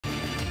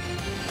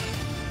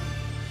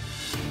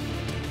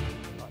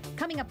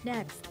Coming up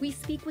next, we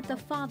speak with the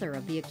father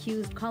of the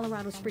accused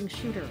Colorado Springs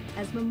shooter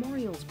as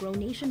memorials grow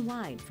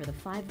nationwide for the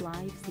 5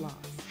 lives lost.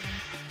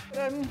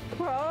 I'm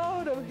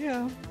proud of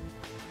him.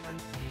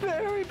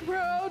 Very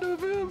proud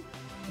of him.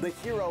 The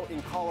hero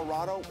in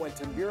Colorado went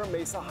to Mira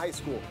Mesa High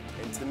School,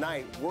 and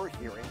tonight we're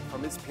hearing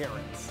from his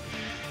parents.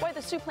 Why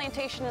the Sioux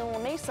Plantation in La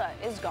Mesa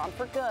is gone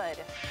for good.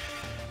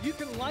 You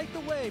can light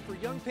the way for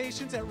young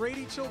patients at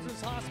Rady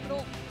Children's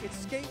Hospital. It's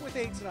Skate with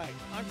 8 tonight.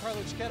 I'm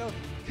Carlo Cicchetto.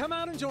 Come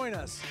out and join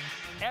us.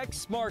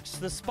 X marks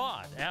the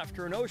spot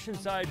after an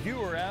Oceanside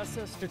viewer asked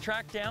us to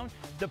track down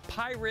the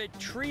pirate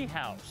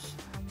treehouse.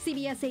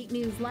 CBS 8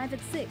 News Live at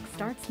 6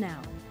 starts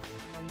now.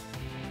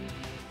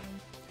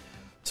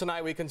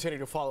 Tonight, we continue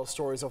to follow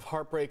stories of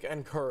heartbreak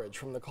and courage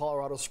from the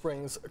Colorado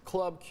Springs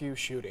Club Q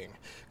shooting.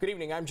 Good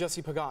evening, I'm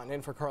Jesse Pagan,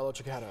 in for Carlo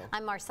Cicchetto.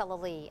 I'm Marcella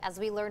Lee. As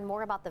we learn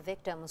more about the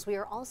victims, we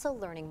are also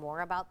learning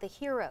more about the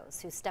heroes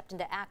who stepped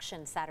into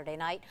action Saturday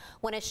night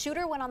when a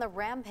shooter went on the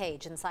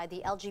rampage inside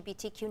the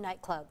LGBTQ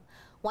nightclub.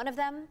 One of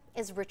them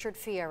is Richard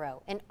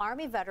Fierro, an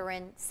Army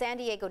veteran, San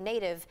Diego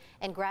native,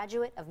 and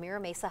graduate of Mira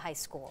Mesa High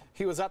School.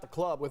 He was at the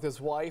club with his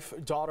wife,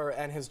 daughter,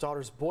 and his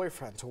daughter's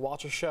boyfriend to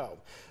watch a show.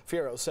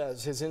 Fierro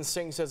says his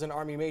instincts as an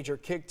Army major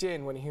kicked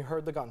in when he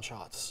heard the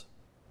gunshots.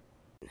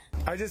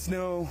 I just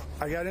know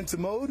I got into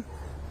mode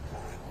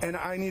and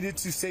I needed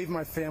to save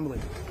my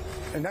family.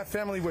 And that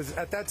family was,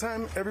 at that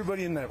time,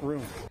 everybody in that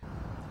room.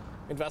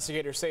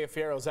 Investigators say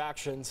Fierro's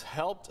actions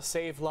helped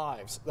save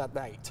lives that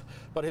night,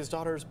 but his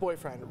daughter's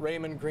boyfriend,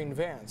 Raymond Green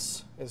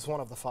Vance, is one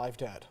of the 5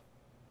 dead.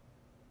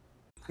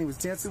 He was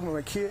dancing with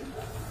my kid,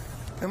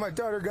 and my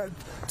daughter got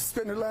to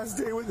spend her last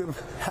day with him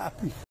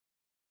happy.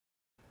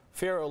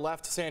 Fierro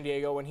left San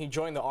Diego when he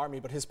joined the Army,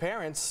 but his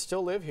parents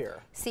still live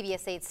here.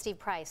 CBS 8's Steve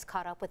Price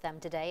caught up with them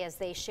today as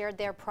they shared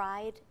their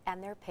pride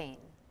and their pain.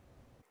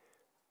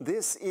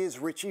 This is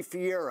Richie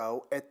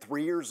Fierro at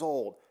 3 years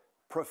old.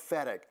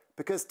 Prophetic,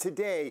 because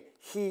today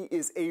he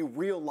is a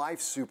real-life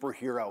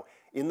superhero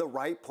in the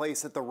right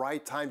place at the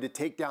right time to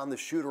take down the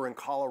shooter in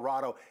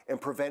Colorado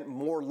and prevent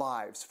more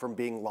lives from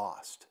being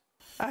lost.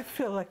 I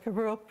feel like a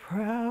real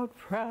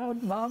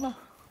proud mama.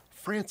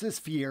 Frances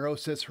Fierro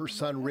says her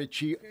son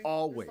Richie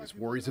always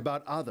worries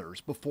about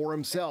others before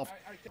himself.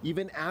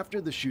 Even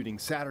after the shooting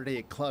Saturday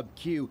at Club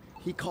Q,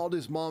 he called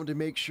his mom to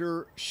make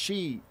sure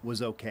she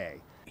was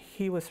okay.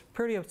 He was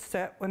pretty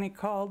upset when he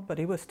called, but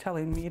he was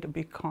telling me to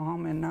be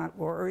calm and not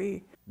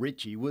worry.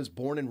 Richie was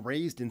born and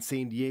raised in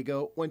San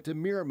Diego, went to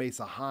Mira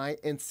Mesa High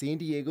and San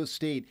Diego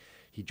State.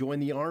 He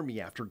joined the Army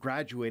after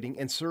graduating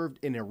and served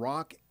in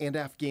Iraq and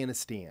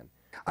Afghanistan.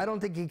 I don't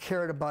think he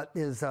cared about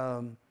his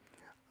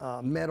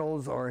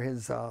medals or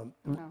his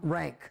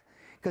rank,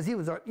 because he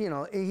was,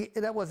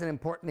 that wasn't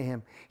important to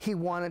him. He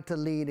wanted to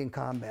lead in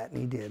combat, and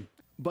he did.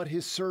 But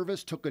his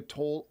service took a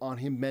toll on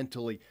him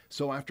mentally,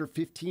 so after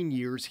 15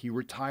 years, he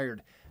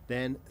retired.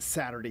 Then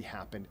Saturday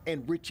happened,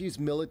 and Richie's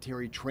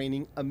military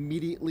training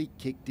immediately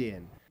kicked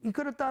in. He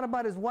could have thought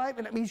about his wife,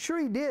 and I mean, sure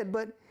he did,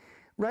 but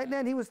right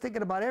then he was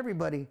thinking about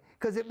everybody,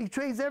 because if he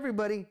betrays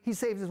everybody, he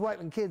saves his wife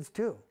and kids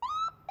too.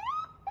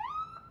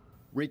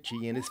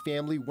 Richie and his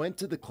family went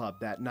to the club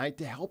that night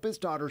to help his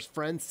daughter's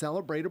friends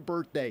celebrate a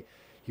birthday.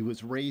 He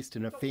was raised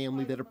in a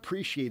family that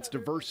appreciates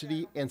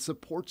diversity and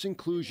supports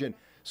inclusion.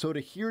 So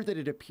to hear that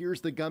it appears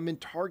the gunman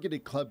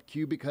targeted Club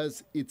Q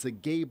because it's a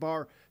gay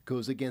bar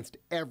goes against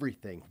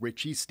everything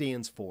Richie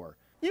stands for.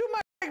 You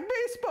might like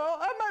baseball,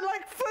 I might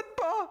like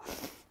football.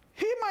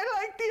 He might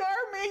like the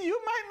Army,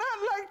 you might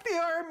not like the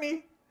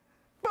Army.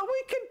 But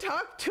we can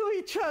talk to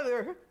each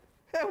other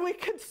and we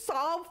can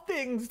solve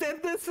things.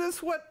 And this is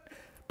what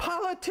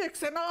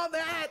politics and all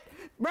that.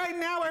 Right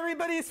now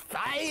everybody's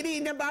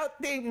fighting about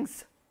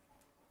things.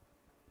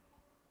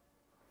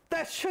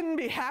 That shouldn't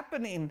be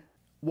happening.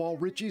 While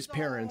Richie's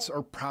parents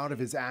are proud of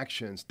his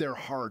actions, their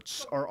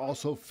hearts are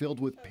also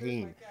filled with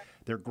pain.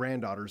 Their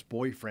granddaughter's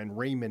boyfriend,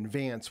 Raymond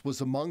Vance,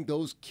 was among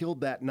those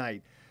killed that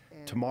night.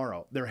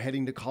 Tomorrow, they're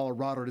heading to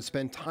Colorado to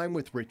spend time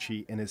with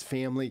Richie and his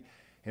family.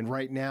 And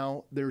right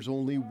now, there's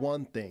only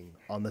one thing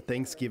on the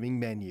Thanksgiving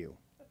menu.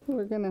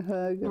 We're gonna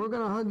hug. We're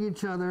gonna hug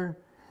each other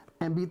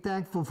and be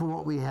thankful for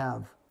what we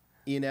have.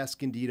 In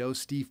Escondido,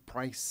 Steve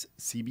Price,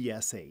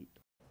 CBS 8.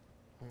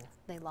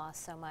 They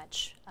lost so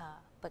much,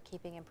 but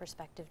keeping in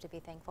perspective to be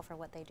thankful for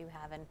what they do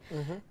have. And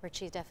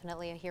Richie's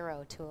definitely a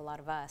hero to a lot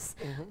of us.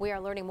 We are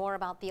learning more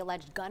about the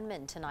alleged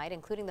gunman tonight,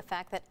 including the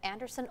fact that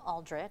Anderson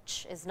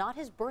Aldrich is not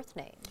his birth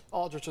name.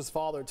 Aldrich's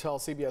father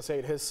tells CBS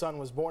 8 his son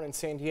was born in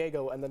San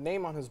Diego and the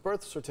name on his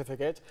birth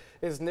certificate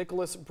is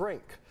Nicholas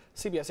Brink.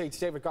 CBS 8's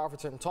David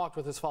Garfordson talked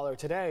with his father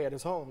today at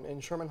his home in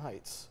Sherman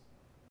Heights.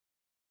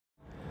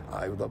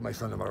 I love my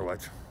son no matter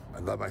what. I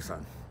love my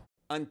son.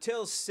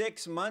 Until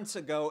 6 months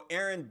ago,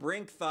 Aaron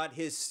Brink thought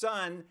his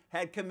son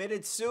had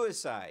committed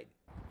suicide.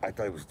 I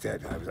thought he was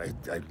dead.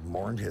 I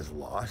mourned his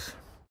loss.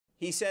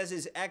 He says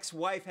his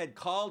ex-wife had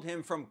called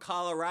him from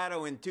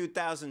Colorado in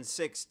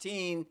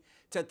 2016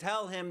 to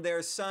tell him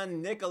their son,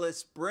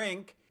 Nicholas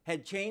Brink,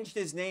 had changed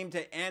his name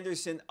to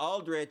Anderson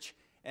Aldrich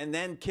and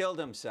then killed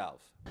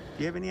himself. Do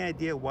you have any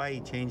idea why he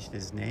changed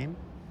his name?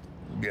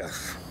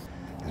 Yes.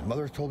 His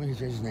mother told me he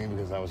changed his name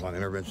because I was on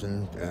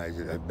intervention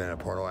and I've been a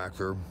porno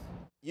actor.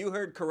 You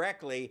heard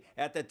correctly.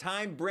 At the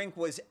time, Brink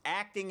was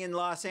acting in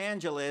Los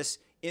Angeles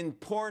in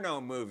porno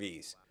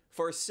movies.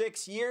 For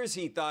 6 years,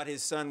 he thought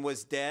his son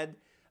was dead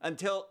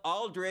until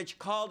Aldrich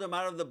called him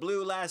out of the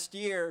blue last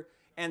year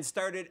and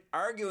started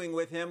arguing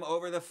with him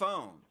over the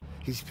phone.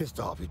 He's pissed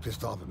off. He's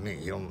pissed off at me.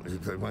 He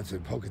wants to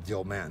poke at the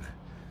old man.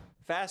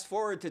 Fast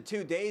forward to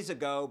 2 days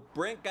ago,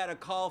 Brink got a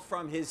call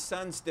from his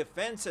son's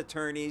defense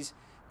attorneys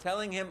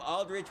telling him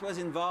Aldrich was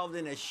involved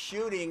in a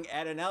shooting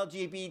at an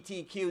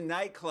LGBTQ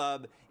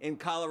nightclub in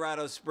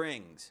Colorado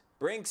Springs.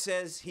 Brink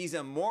says he's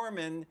a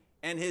Mormon,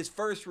 and his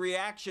first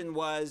reaction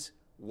was,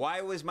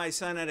 "Why was my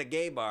son at a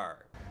gay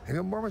bar?" You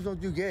know, Mormons don't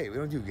do gay. We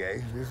don't do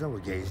gay. There's no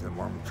gays in the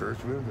Mormon church.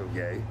 We don't do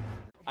gay.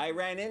 I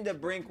ran into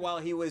Brink while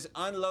he was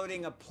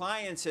unloading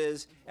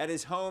appliances at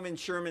his home in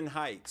Sherman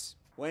Heights.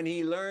 When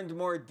he learned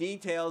more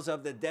details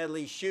of the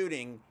deadly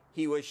shooting,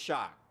 he was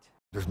shocked.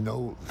 There's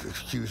no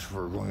excuse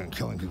for going and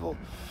killing people.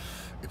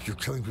 If you're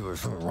killing people,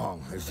 there's something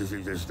wrong. That's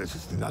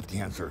just not the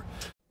answer.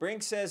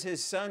 Brink says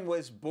his son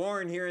was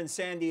born here in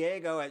San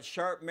Diego at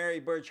Sharp Mary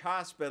Birch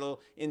Hospital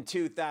in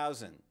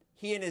 2000.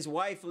 He and his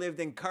wife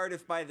lived in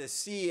Cardiff by the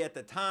Sea at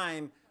the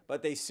time,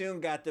 but they soon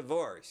got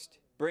divorced.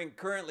 Brink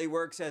currently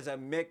works as a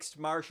mixed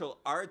martial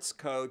arts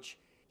coach.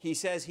 He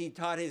says he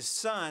taught his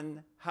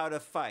son how to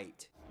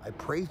fight. I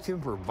praised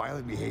him for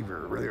violent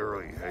behavior really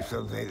early. I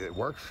showed him that it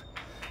works.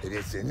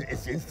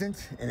 It's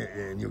instant,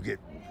 and you'll get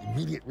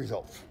immediate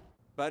results.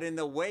 But in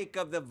the wake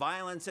of the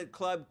violence at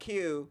Club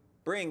Q,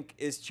 Brink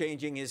is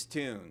changing his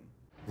tune.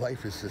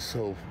 Life is just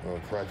so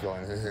fragile,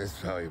 and it's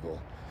valuable.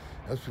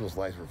 Those people's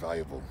lives are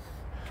valuable.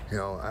 You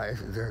know,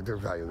 they're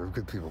valuable. They're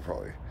good people,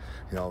 probably.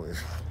 You know,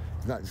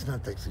 it's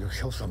not that you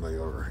kill somebody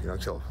or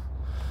kill.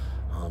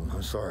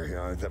 I'm sorry.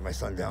 I let my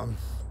son down.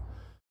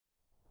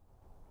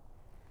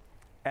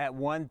 At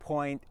one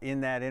point in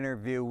that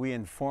interview, we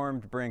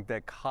informed Brink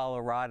that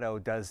Colorado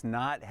does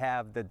not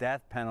have the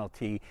death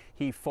penalty.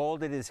 He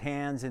folded his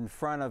hands in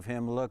front of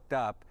him, looked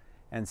up,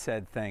 and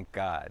said, "Thank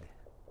God."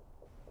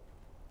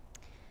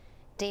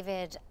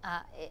 David,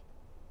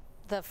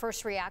 the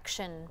first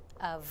reaction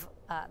of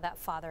that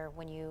father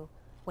when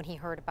he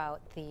heard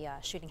about the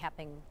shooting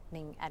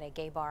happening at a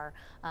gay bar,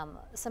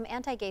 some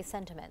anti-gay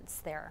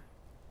sentiments there.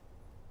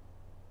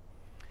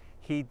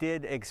 He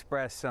did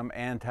express some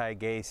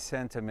anti-gay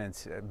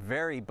sentiments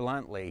very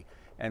bluntly,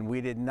 and we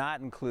did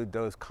not include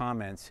those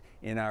comments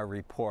in our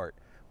report.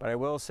 But I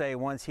will say,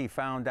 once he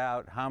found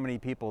out how many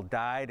people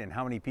died and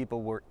how many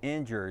people were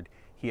injured,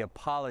 he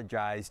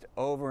apologized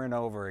over and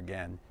over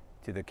again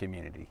to the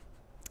community.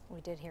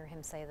 We did hear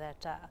him say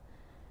that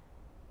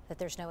that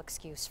there's no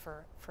excuse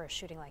for a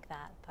shooting like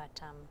that,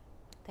 but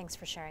thanks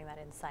for sharing that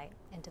insight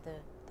into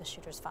the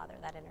shooter's father,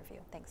 that interview.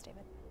 Thanks,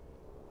 David.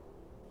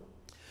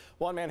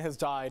 One man has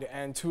died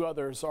and 2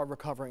 others are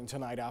recovering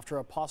tonight after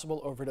a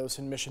possible overdose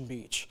in Mission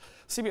Beach.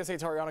 CBS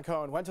 8's Ariana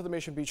Cohen went to the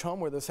Mission Beach home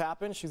where this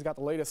happened. She's got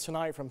the latest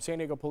tonight from San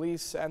Diego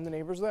police and the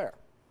neighbors there.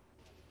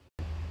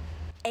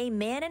 A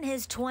man in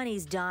his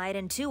 20s died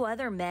and 2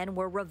 other men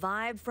were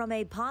revived from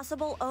a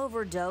possible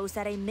overdose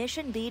at a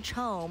Mission Beach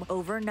home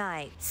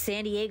overnight.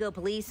 San Diego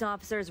police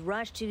officers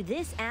rushed to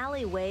this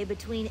alleyway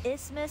between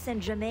Isthmus and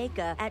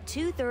Jamaica at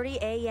 2:30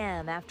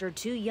 a.m. after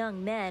 2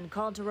 young men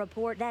called to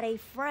report that a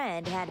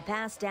friend had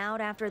passed out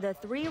after the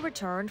 3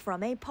 returned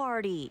from a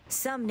party.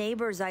 Some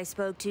neighbors I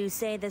spoke to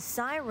say the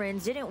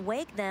sirens didn't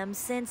wake them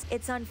since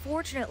it's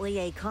unfortunately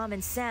a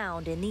common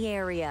sound in the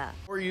area.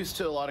 We're used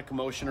to a lot of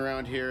commotion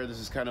around here. This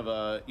is kind of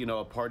a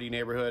party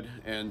neighborhood,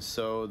 and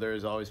so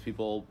there's always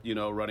people,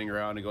 running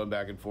around and going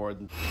back and forth.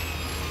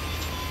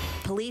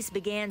 Police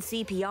began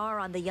CPR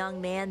on the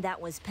young man that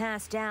was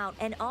passed out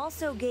and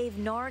also gave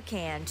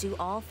Narcan to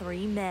all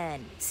 3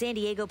 men. San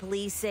Diego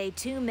police say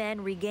 2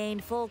 men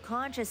regained full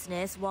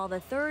consciousness while the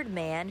 3rd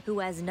man, who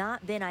has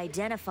not been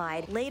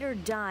identified, later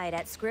died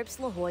at Scripps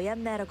La Jolla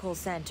Medical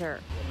Center.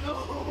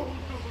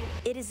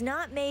 It is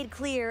not made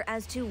clear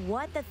as to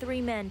what the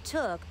 3 men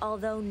took,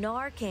 although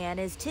Narcan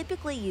is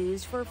typically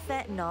used for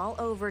fentanyl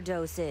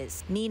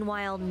overdoses.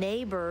 Meanwhile,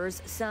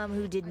 neighbors, some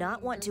who did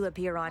not want to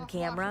appear on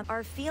camera,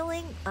 are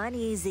feeling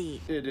uneasy.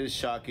 It is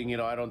shocking.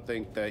 I don't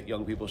think that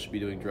young people should be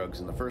doing drugs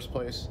in the first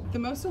place. The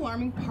most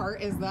alarming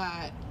part is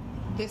that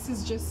this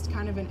is just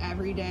kind of an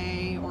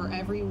everyday or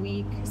every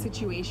week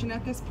situation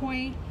at this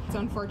point. It's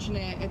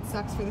unfortunate. It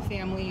sucks for the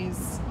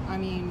families. I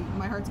mean,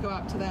 my hearts go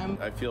out to them.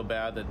 I feel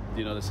bad that,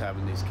 this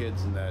happened to these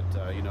kids and that,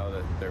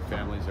 that their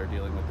families are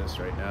dealing with this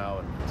right now.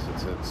 And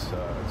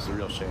it's a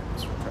real shame.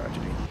 It's a real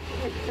tragedy.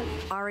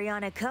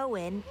 Ariana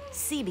Cohen,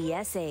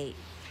 CBS 8.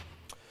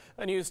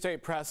 A new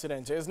state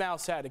precedent is now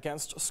set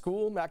against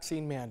school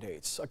vaccine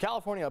mandates. A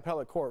California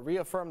appellate court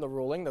reaffirmed the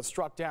ruling that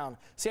struck down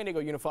San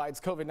Diego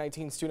Unified's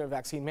COVID-19 student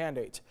vaccine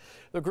mandate.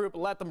 The group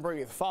Let Them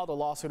Breathe filed a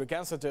lawsuit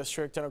against the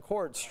district, and a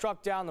court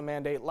struck down the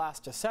mandate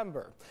last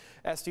December.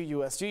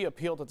 SDUSD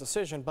appealed the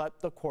decision, but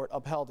the court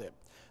upheld it.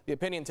 The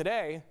opinion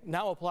today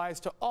now applies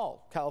to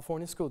all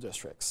California school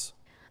districts.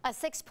 A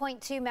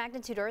 6.2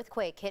 magnitude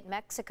earthquake hit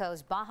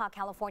Mexico's Baja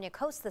California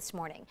coast this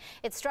morning.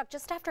 It struck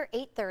just after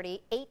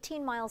 8:30,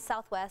 18 miles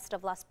southwest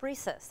of Las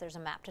Brisas. There's a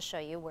map to show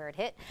you where it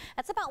hit.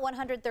 That's about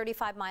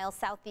 135 miles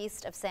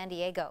southeast of San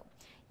Diego.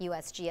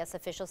 USGS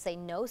officials say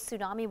no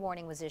tsunami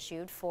warning was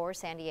issued for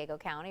San Diego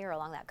County or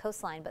along that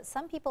coastline, but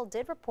some people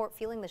did report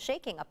feeling the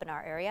shaking up in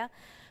our area.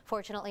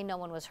 Fortunately, no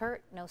one was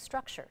hurt, no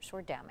structures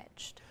were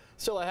damaged.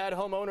 Still ahead,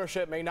 home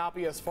ownership may not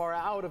be as far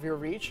out of your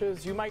reach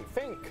as you might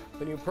think.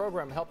 The new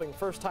program helping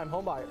first-time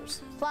homebuyers.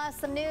 Plus,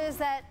 some news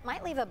that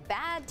might leave a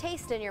bad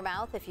taste in your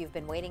mouth if you've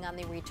been waiting on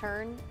the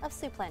return of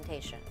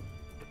Souplantation.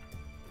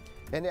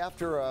 And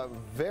after a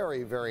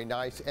very, very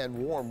nice and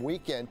warm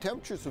weekend,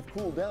 temperatures have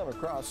cooled down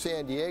across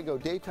San Diego.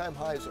 Daytime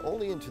highs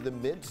only into the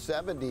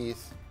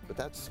mid-70s, but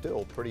that's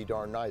still pretty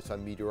darn nice.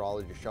 I'm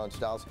meteorologist Sean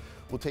Stiles.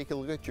 We'll take a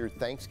look at your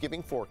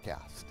Thanksgiving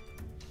forecast.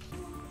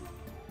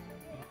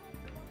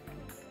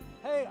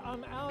 Hey,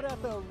 I'm out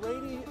at the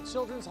Rady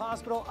Children's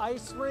Hospital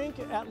ice rink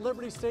at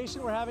Liberty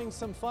Station. We're having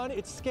some fun.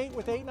 It's Skate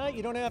with 8 night.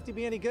 You don't have to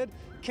be any good.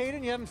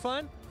 Kaden, you having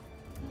fun?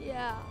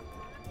 Yeah.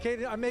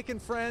 Kaden, I'm making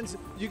friends.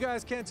 You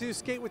guys can too.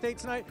 Skate with 8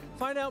 tonight.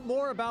 Find out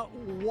more about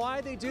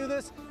why they do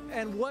this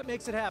and what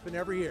makes it happen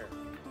every year.